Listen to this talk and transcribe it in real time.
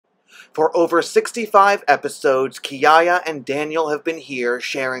For over 65 episodes, Kiyaya and Daniel have been here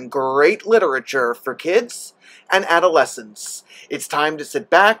sharing great literature for kids and adolescents. It's time to sit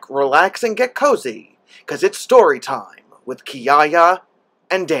back, relax, and get cozy, because it's story time with Kiyaya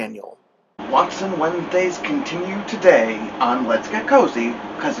and Daniel. Watson Wednesdays continue today on Let's Get Cozy,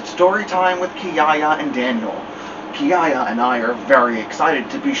 because it's story time with Kiyaya and Daniel. Kiyaya and I are very excited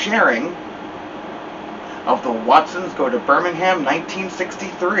to be sharing of the WATSONS Go to Birmingham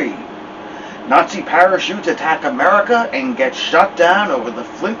 1963. Nazi parachutes attack America and get shot down over the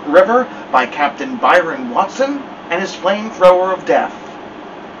Flint River by Captain Byron Watson and his flamethrower of death.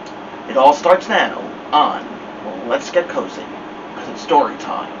 It all starts now on Let's Get Cozy, because it's story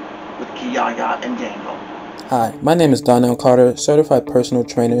time with Kiyaya and Daniel. Hi, my name is Donnell Carter, certified personal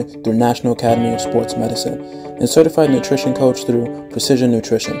trainer through National Academy of Sports Medicine, and certified nutrition coach through Precision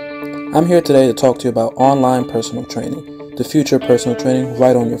Nutrition. I'm here today to talk to you about online personal training, the future of personal training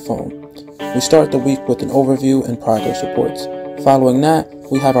right on your phone. We start the week with an overview and progress reports. Following that,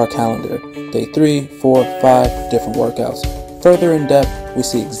 we have our calendar, day 3, 4, 5 different workouts. Further in depth, we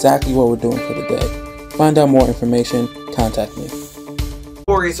see exactly what we're doing for the day. Find out more information, contact me.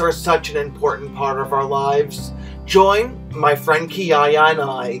 Stories are such an important part of our lives. Join my friend Kiyaya and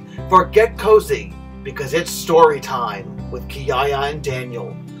I for Get Cozy, because it's story time with Kiyaya and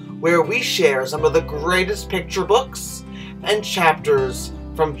Daniel, where we share some of the greatest picture books and chapters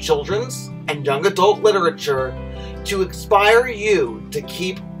from children's and young adult literature to inspire you to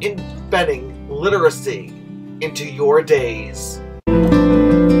keep embedding literacy into your days.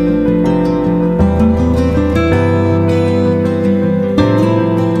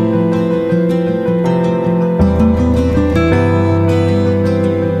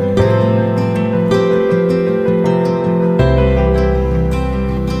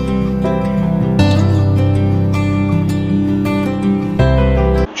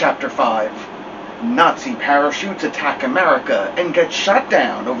 Chapter 5. Nazi parachutes attack America and get shot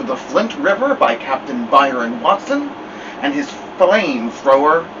down over the Flint River by Captain Byron Watson and his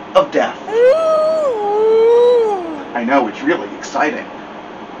flamethrower of death. I know, it's really exciting.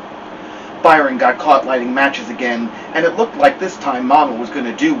 Byron got caught lighting matches again, and it looked like this time Mama was going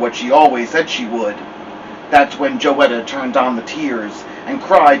to do what she always said she would. That's when Joetta turned on the tears and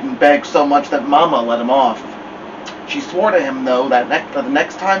cried and begged so much that Mama let him off. She swore to him, though, that the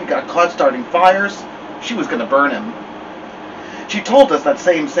next time he got caught starting fires, she was going to burn him. She told us that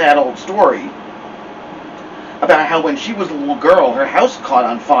same sad old story about how when she was a little girl, her house caught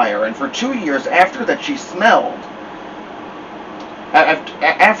on fire, and for 2 years after that she smelled.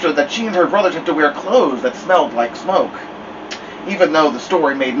 After that, she and her brothers had to wear clothes that smelled like smoke. Even though the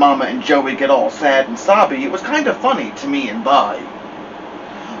story made Mama and Joey get all sad and sobby, it was kind of funny to me and Vi.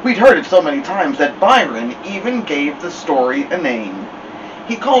 We'd heard it so many times that Byron even gave the story a name.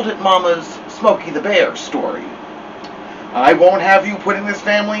 He called it Mama's Smokey the Bear story. I won't have you putting this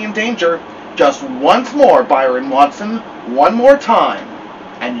family in danger. Just once more, Byron Watson, one more time,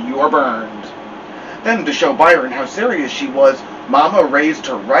 and you're burned. Then, to show Byron how serious she was, Mama raised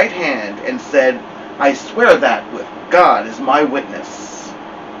her right hand and said, I swear that with God as my witness.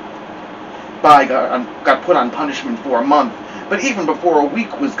 By got put on punishment for a month, but even before a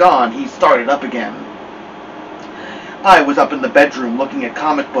week was gone, he started up again. I was up in the bedroom looking at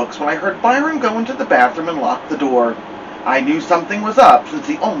comic books when I heard Byron go into the bathroom and lock the door. I knew something was up, since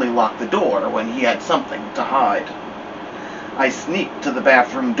he only locked the door when he had something to hide. I sneaked to the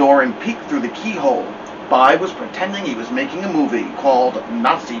bathroom door and peeked through the keyhole. By was pretending he was making a movie called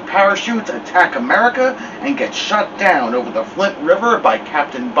Nazi Parachutes Attack America and Get Shot Down over the Flint River by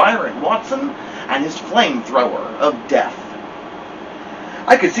Captain Byron Watson and his flamethrower of death.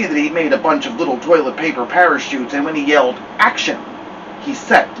 I could see that he made a bunch of little toilet paper parachutes, and when he yelled, "Action!" he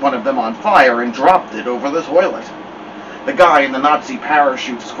set one of them on fire and dropped it over the toilet. The guy in the Nazi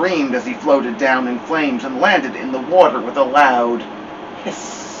parachute screamed as he floated down in flames and landed in the water with a loud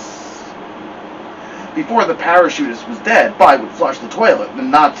hiss. Before the parachutist was dead, By would flush the toilet, and the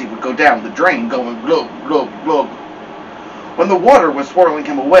Nazi would go down the drain going glug, glug, glug. When the water was swirling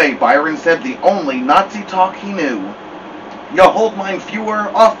him away, Byron said the only Nazi talk he knew. "Ya hold mein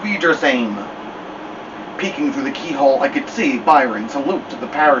Führer, auf Wiedersehen." Peeking through the keyhole, I could see Byron salute to the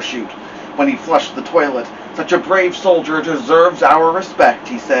parachute when he flushed the toilet. "Such a brave soldier deserves our respect,"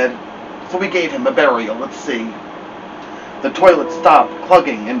 he said. So we gave him a burial at sea. The toilet stopped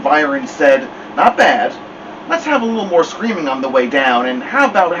clugging, and Byron said, "Not bad. Let's have a little more screaming on the way down, and how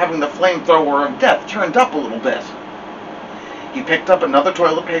about having the flamethrower of death turned up a little bit?" He picked up another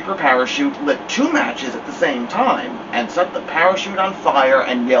toilet paper parachute, lit 2 matches at the same time, and set the parachute on fire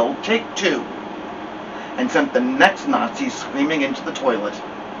and yelled, "Take 2," and sent the next Nazi screaming into the toilet.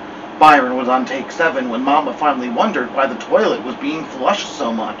 Byron was on take 7 when Mama finally wondered why the toilet was being flushed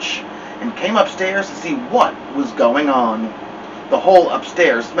so much, and came upstairs to see what was going on. The whole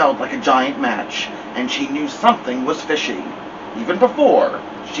upstairs smelled like a giant match, and she knew something was fishy, even before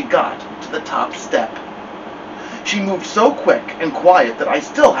she got to the top step. She moved so quick and quiet that I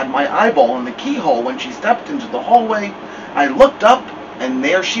still had my eyeball on the keyhole when she stepped into the hallway. I looked up, and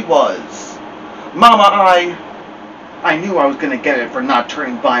there she was. Mama, I knew I was going to get it for not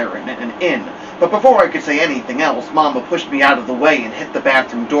turning Byron in, but before I could say anything else, Mama pushed me out of the way and hit the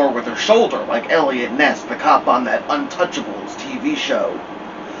bathroom door with her shoulder like Elliot Ness, the cop on that Untouchables TV show.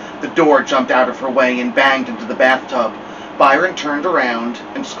 The door jumped out of her way and banged into the bathtub. Byron turned around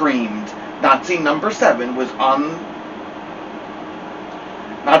and screamed. Nazi number 7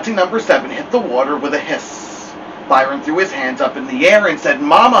 hit the water with a hiss. Byron threw his hands up in the air and said,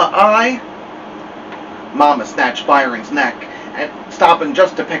 Mama, Mama snatched Byron's neck, and stopping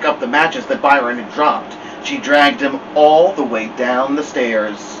just to pick up the matches that Byron had dropped. She dragged him all the way down the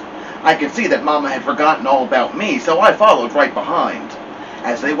stairs. I could see that Mama had forgotten all about me, so I followed right behind.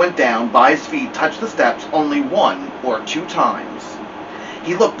 As they went down, By's feet touched the steps only 1 or 2 times.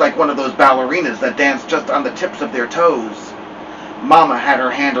 He looked like one of those ballerinas that dance just on the tips of their toes. Mama had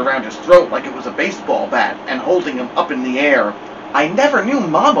her hand around his throat like it was a baseball bat and holding him up in the air. I never knew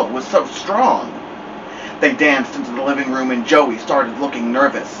Mama was so strong. They danced into the living room and Joey started looking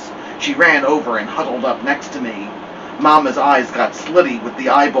nervous. She ran over and huddled up next to me. Mama's eyes got slitty with the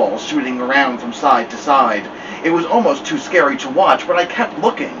eyeballs shooting around from side to side. It was almost too scary to watch, but I kept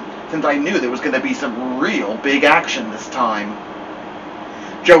looking, since I knew there was going to be some real big action this time.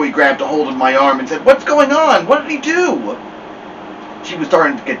 Joey grabbed a hold of my arm and said, What's going on? What did he do? She was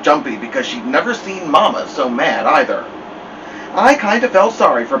starting to get jumpy because she'd never seen Mama so mad either. I kind of felt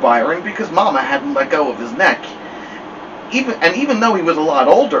sorry for Byron because Mama hadn't let go of his neck. Even though he was a lot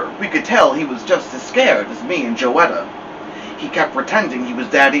older, we could tell he was just as scared as me and Joetta. He kept pretending he was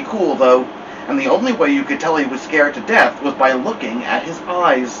daddy cool, though, and the only way you could tell he was scared to death was by looking at his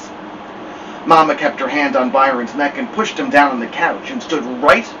eyes. Mama kept her hand on Byron's neck and pushed him down on the couch and stood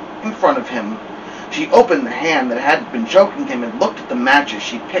right in front of him. She opened the hand that had been choking him and looked at the matches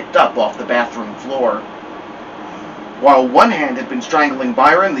she picked up off the bathroom floor. While one hand had been strangling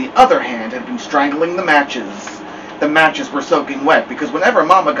Byron, the other hand had been strangling the matches. The matches were soaking wet because whenever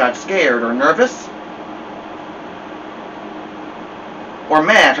Mama got scared or nervous or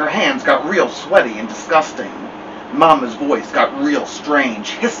mad, her hands got real sweaty and disgusting. Mama's voice got real strange,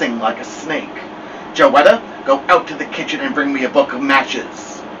 hissing like a snake. Joetta, go out to the kitchen and bring me a book of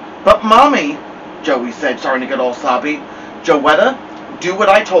matches. But Mommy, Joey said, starting to get all sobby. Joetta, do what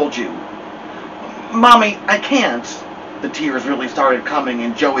I told you. Mommy, I can't. The tears really started coming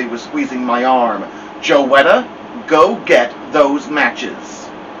and Joey was squeezing my arm. Joetta, go get those matches.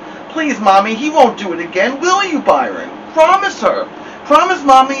 Please, Mommy, he won't do it again, will you, Byron? Promise her. Promise,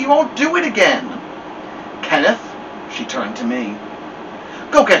 Mommy, you won't do it again. Kenneth, she turned to me.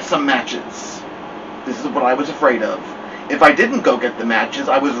 Go get some matches. This is what I was afraid of. If I didn't go get the matches,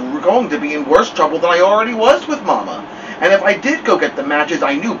 I was going to be in worse trouble than I already was with Mama. And if I did go get the matches,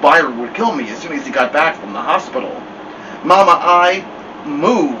 I knew Byron would kill me as soon as he got back from the hospital. Mama,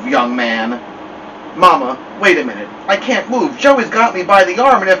 move, young man. Mama, wait a minute. I can't move. Joey's got me by the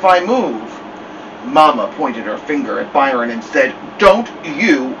arm, and if I move... Mama pointed her finger at Byron and said, Don't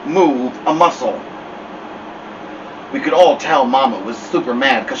you move a muscle. We could all tell Mama was super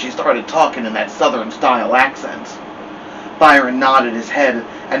mad because she started talking in that Southern-style accent. Byron nodded his head,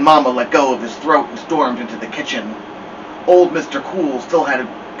 and Mama let go of his throat and stormed into the kitchen. Old Mr. Cool still had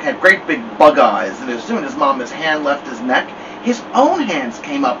great big bug eyes, and as soon as Mama's hand left his neck, his own hands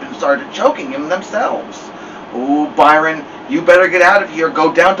came up and started choking him themselves. Ooh, Byron, you better get out of here.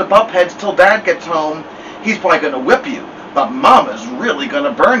 Go down to Buphead's till Dad gets home. He's probably going to whip you, but Mama's really going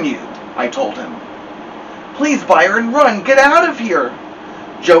to burn you, I told him. Please, Byron, run, get out of here.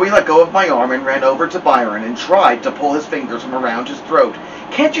 Joey let go of my arm and ran over to Byron and tried to pull his fingers from around his throat.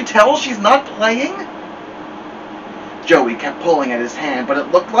 Can't you tell she's not playing? Joey kept pulling at his hand, but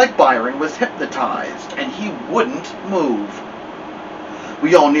it looked like Byron was hypnotized, and he wouldn't move.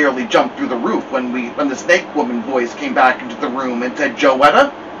 We all nearly jumped through the roof when the snake woman voice came back into the room and said,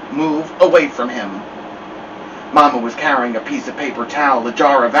 Joetta, move away from him. Mama was carrying a piece of paper towel, a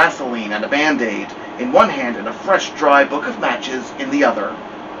jar of Vaseline, and a Band-Aid in one hand and a fresh, dry book of matches in the other.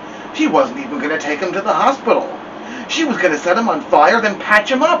 She wasn't even going to take him to the hospital. She was going to set him on fire, then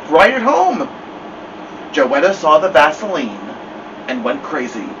patch him up right at home. Joetta saw the Vaseline and went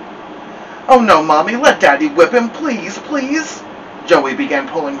crazy. Oh no, Mommy, let Daddy whip him, please, please. Joey began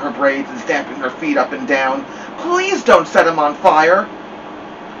pulling her braids and stamping her feet up and down. Please don't set him on fire.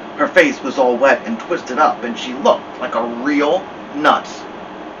 Her face was all wet and twisted up, and she looked like a real nut.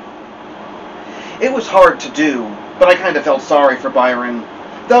 It was hard to do, but I kind of felt sorry for Byron.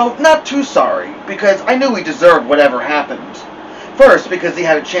 Though not too sorry, because I knew he deserved whatever happened. First, because he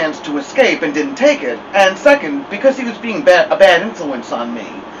had a chance to escape and didn't take it, and second, because he was being a bad influence on me.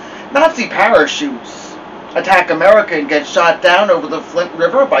 Nazi parachutes attack America and get shot down over the Flint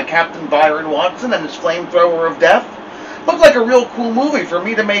River by Captain Byron Watson and his flamethrower of death looked like a real cool movie for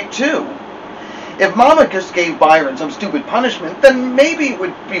me to make too. If Mama just gave Byron some stupid punishment, then maybe it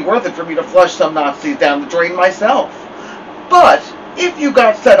would be worth it for me to flush some Nazis down the drain myself. But if you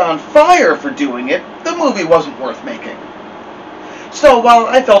got set on fire for doing it, the movie wasn't worth making. So while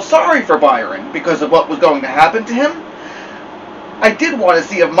I felt sorry for Byron because of what was going to happen to him, I did want to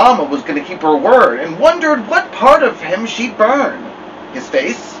see if Mama was going to keep her word and wondered what part of him she'd burn. His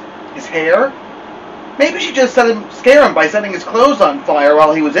face? His hair? Maybe she just scare him by setting his clothes on fire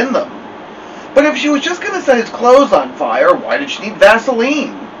while he was in them. But if she was just going to set his clothes on fire, why did she need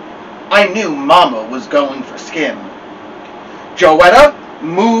Vaseline? I knew Mama was going for skin. Joetta,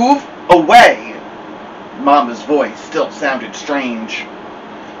 move away! Mama's voice still sounded strange.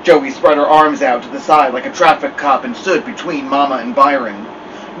 Joey spread her arms out to the side like a traffic cop and stood between Mama and Byron.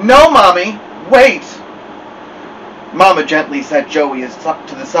 No, Mommy! Wait! Mama gently set Joey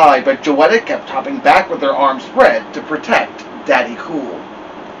to the side, but Joetta kept hopping back with her arms spread to protect Daddy Cool.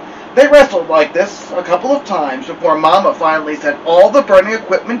 They wrestled like this a couple of times before Mama finally set all the burning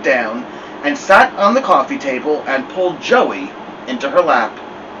equipment down and sat on the coffee table and pulled Joey into her lap.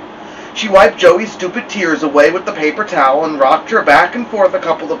 She wiped Joey's stupid tears away with the paper towel and rocked her back and forth a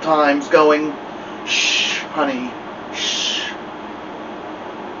couple of times, going, "Shh, honey, shh."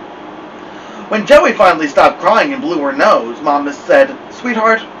 When Joey finally stopped crying and blew her nose, Mama said,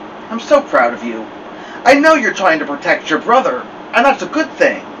 "Sweetheart, I'm so proud of you. I know you're trying to protect your brother, and that's a good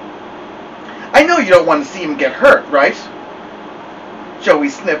thing. I know you don't want to see him get hurt, right?" Joey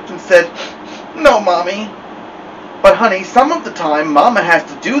sniffed and said, "No, Mommy. But honey, some of the time Mama has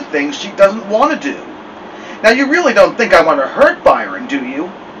to do things she doesn't want to do. Now you really don't think I want to hurt Byron, do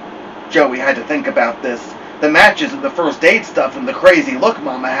you?" Joey had to think about this. The matches and the first aid stuff and the crazy look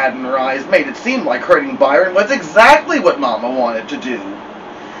Mama had in her eyes made it seem like hurting Byron was exactly what Mama wanted to do.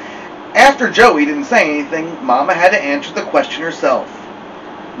 After Joey didn't say anything, Mama had to answer the question herself.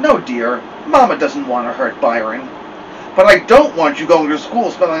 "No, dear, Mama doesn't want to hurt Byron. But I don't want you going to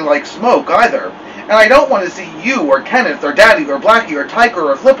school smelling like smoke either. And I don't want to see you or Kenneth or Daddy or Blackie or Tiger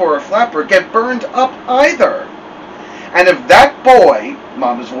or Flipper or Flapper get burned up either. And if that boy,"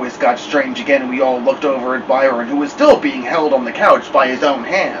 Mama's voice got strange again and we all looked over at Byron, who was still being held on the couch by his own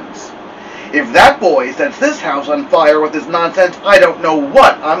hands. "If that boy sets this house on fire with his nonsense, I don't know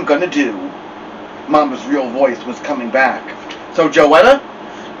what I'm gonna do." Mama's real voice was coming back. "So Joetta,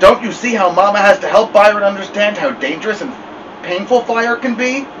 don't you see how Mama has to help Byron understand how dangerous and painful fire can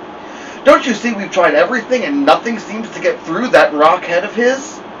be? Don't you see we've tried everything and nothing seems to get through that rock head of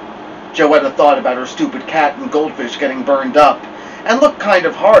his?" Joetta thought about her stupid cat and goldfish getting burned up, and looked kind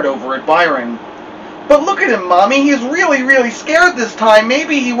of hard over at Byron. "But look at him, Mommy, he's really, really scared this time.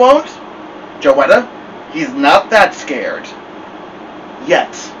 Maybe he won't." "Joetta, he's not that scared.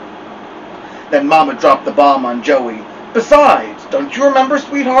 Yet." Then Mama dropped the bomb on Joey. "Besides, don't you remember,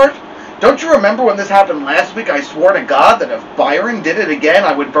 sweetheart? Don't you remember when this happened last week I swore to God that if Byron did it again,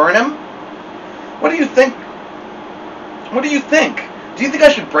 I would burn him? What do you think? What do you think? Do you think I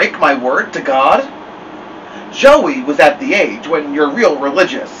should break my word to God?" Joey was at the age when you're real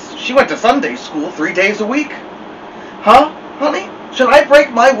religious. She went to Sunday school 3 days a week. "Huh, honey? Should I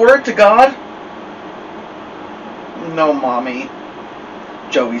break my word to God?" "No, Mommy,"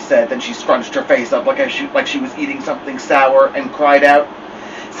 Joey said. Then she scrunched her face up like she was eating something sour and cried out,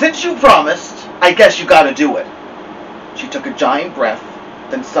 "Since you promised, I guess you gotta do it." She took a giant breath,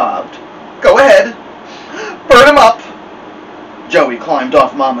 then sobbed. "Go ahead. Burn him up." Joey climbed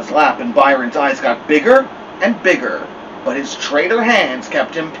off Mama's lap and Byron's eyes got bigger and bigger, but his traitor hands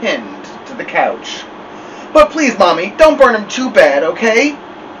kept him pinned to the couch. "But please, Mommy, don't burn him too bad, okay?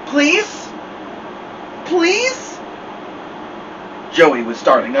 Please? Please?" Joey was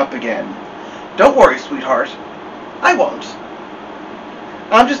starting up again. "Don't worry, sweetheart. I won't.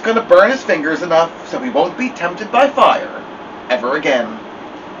 I'm just going to burn his fingers enough so he won't be tempted by fire ever again."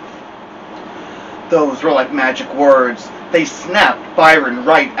 Those were like magic words. They snapped Byron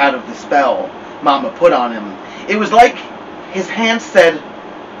right out of the spell Mama put on him. It was like his hands said,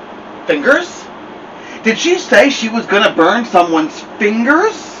 "Fingers? Did she say she was going to burn someone's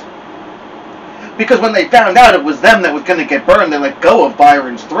fingers?" Because when they found out it was them that was going to get burned, they let go of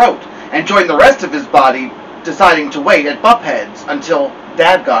Byron's throat and joined the rest of his body, deciding to wait at Bupphead's until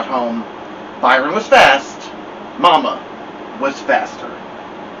Dad got home. Byron was fast. Mama was faster.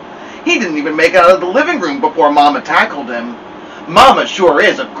 He didn't even make it out of the living room before Mama tackled him. Mama sure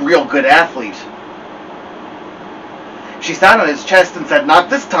is a real good athlete. She sat on his chest and said,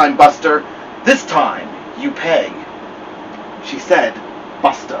 "Not this time, Buster. This time, you pay." She said,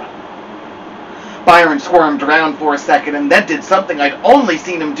 "Busta." Byron squirmed around for a second and then did something I'd only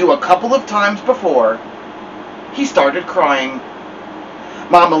seen him do a couple of times before. He started crying.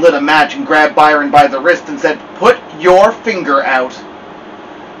 Mama lit a match and grabbed Byron by the wrist and said, "Put your finger out."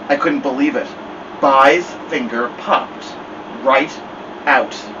 I couldn't believe it. By's finger popped right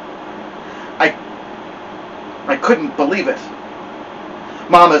out. I couldn't believe it.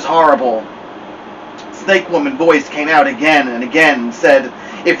 Mama's horrible snake woman voice came out again and again and said,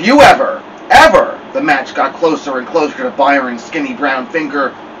 "If you ever, the match got closer and closer to Byron's skinny brown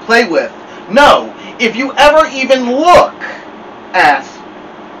finger, play with. No, if you ever even look at..."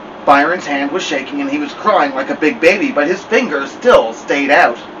 Byron's hand was shaking and he was crying like a big baby, but his fingers still stayed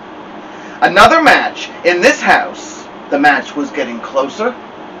out. Another match in this house. The match was getting closer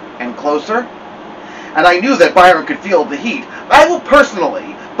and closer, and I knew that Byron could feel the heat. I will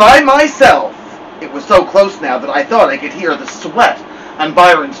personally, by myself. It was so close now that I thought I could hear the sweat on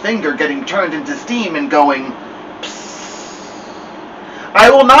Byron's finger getting turned into steam and going, psst. I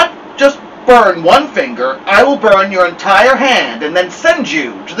will not just burn one finger, I will burn your entire hand and then send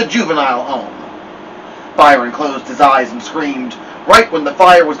you to the juvenile home. Byron closed his eyes and screamed. Right when the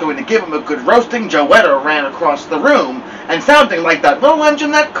fire was going to give him a good roasting, Joetta ran across the room, and sounding like that little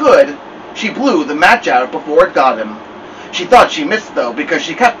engine that could, she blew the match out before it got him. She thought she missed, though, because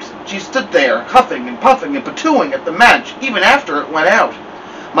she stood there, huffing and puffing and patooing at the match, even after it went out.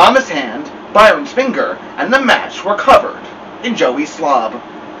 Mama's hand, Byron's finger, and the match were covered in Joey's slob.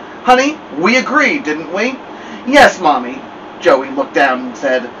 "Honey, we agreed, didn't we?" "Yes, Mommy." Joey looked down and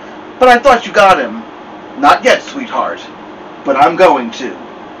said, "But I thought you got him." "Not yet, sweetheart, but I'm going to."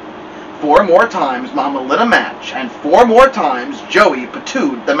 4 more times Mama lit a match, and 4 more times Joey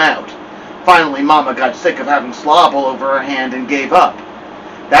patooed them out. Finally, Mama got sick of having slob all over her hand and gave up.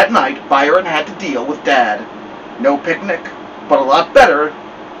 That night, Byron had to deal with Dad. No picnic, but a lot better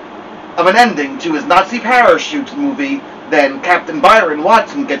of an ending to his Nazi parachute movie than Captain Byron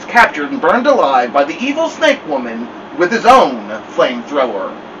Watson gets captured and burned alive by the evil snake woman with his own flamethrower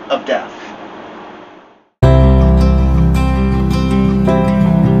of death.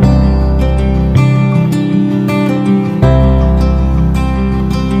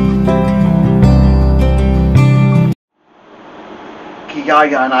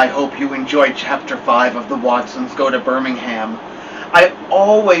 Kiyaya and I hope you enjoyed Chapter 5 of the Watsons Go to Birmingham. I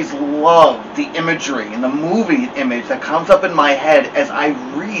always love the imagery and the movie image that comes up in my head as I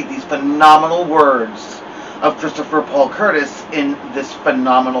read these phenomenal words of Christopher Paul Curtis in this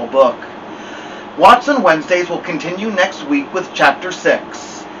phenomenal book. Watson Wednesdays will continue next week with Chapter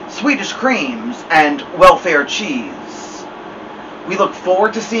 6, Swedish Creams and Welfare Cheese. We look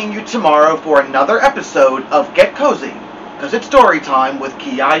forward to seeing you tomorrow for another episode of Get Cozy, because it's story time with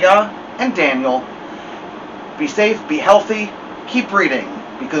Kiyaya and Daniel. Be safe, be healthy, keep reading,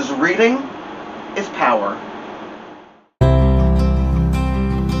 because reading is power.